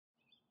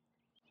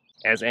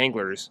As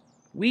anglers,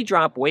 we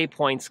drop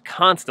waypoints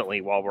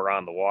constantly while we're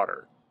on the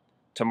water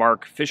to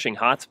mark fishing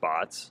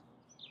hotspots,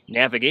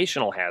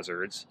 navigational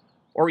hazards,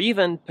 or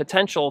even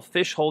potential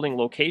fish holding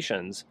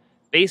locations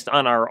based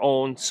on our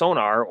own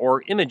sonar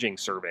or imaging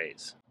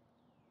surveys.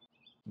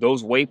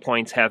 Those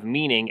waypoints have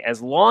meaning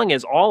as long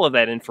as all of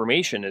that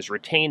information is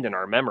retained in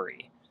our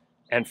memory,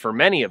 and for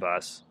many of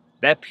us,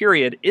 that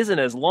period isn't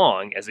as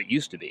long as it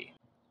used to be.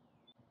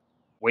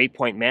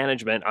 Waypoint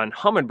management on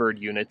Humminbird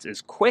units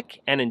is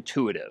quick and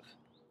intuitive.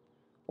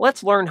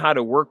 Let's learn how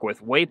to work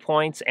with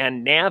waypoints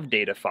and nav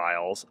data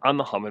files on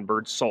the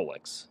Humminbird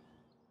SOLIX.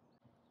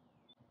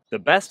 The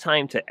best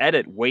time to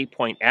edit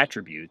waypoint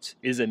attributes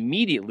is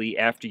immediately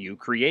after you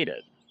create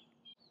it.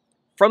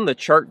 From the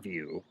chart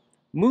view,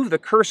 move the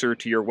cursor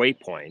to your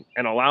waypoint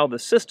and allow the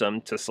system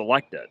to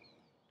select it.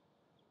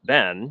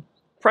 Then,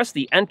 press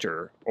the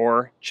Enter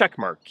or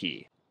checkmark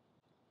key.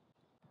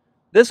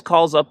 This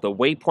calls up the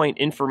Waypoint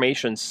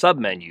Information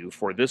submenu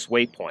for this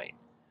waypoint,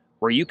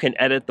 where you can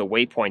edit the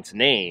waypoint's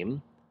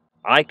name,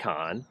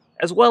 icon,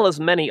 as well as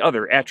many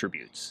other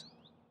attributes.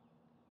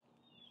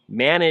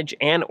 Manage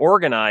and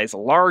organize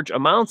large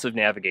amounts of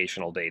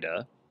navigational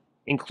data,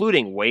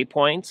 including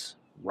waypoints,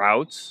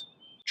 routes,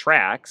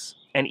 tracks,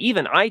 and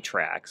even eye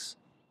tracks,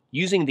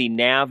 using the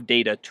Nav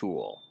Data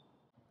tool.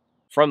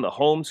 From the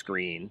home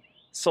screen,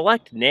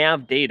 select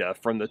Nav Data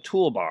from the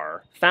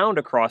toolbar found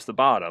across the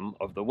bottom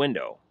of the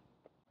window.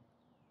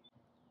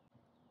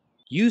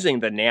 Using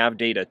the Nav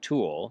Data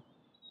tool,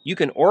 you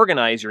can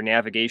organize your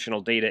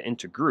navigational data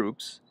into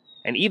groups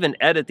and even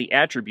edit the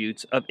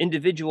attributes of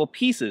individual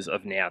pieces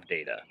of nav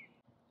data.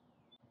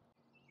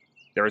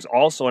 There is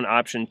also an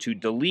option to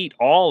delete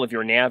all of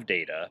your nav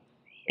data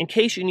in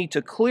case you need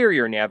to clear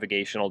your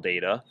navigational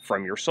data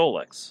from your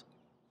SOLIX.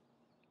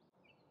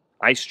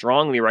 I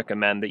strongly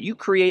recommend that you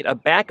create a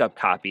backup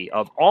copy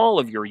of all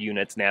of your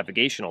unit's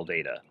navigational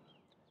data.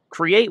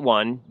 Create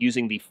one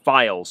using the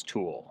Files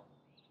tool.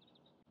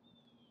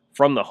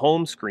 From the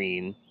home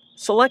screen,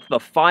 select the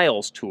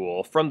Files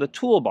tool from the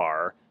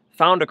toolbar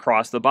found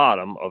across the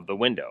bottom of the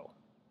window.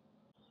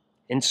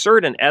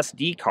 Insert an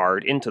SD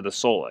card into the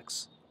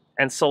SOLIX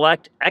and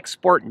select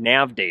Export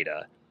Nav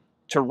Data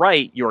to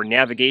write your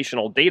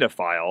navigational data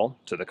file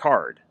to the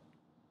card.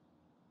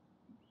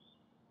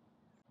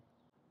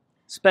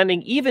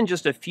 Spending even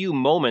just a few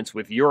moments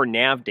with your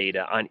nav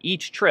data on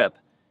each trip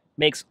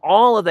makes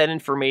all of that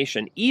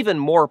information even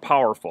more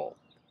powerful,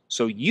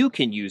 so you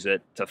can use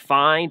it to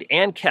find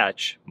and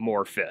catch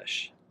more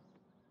fish.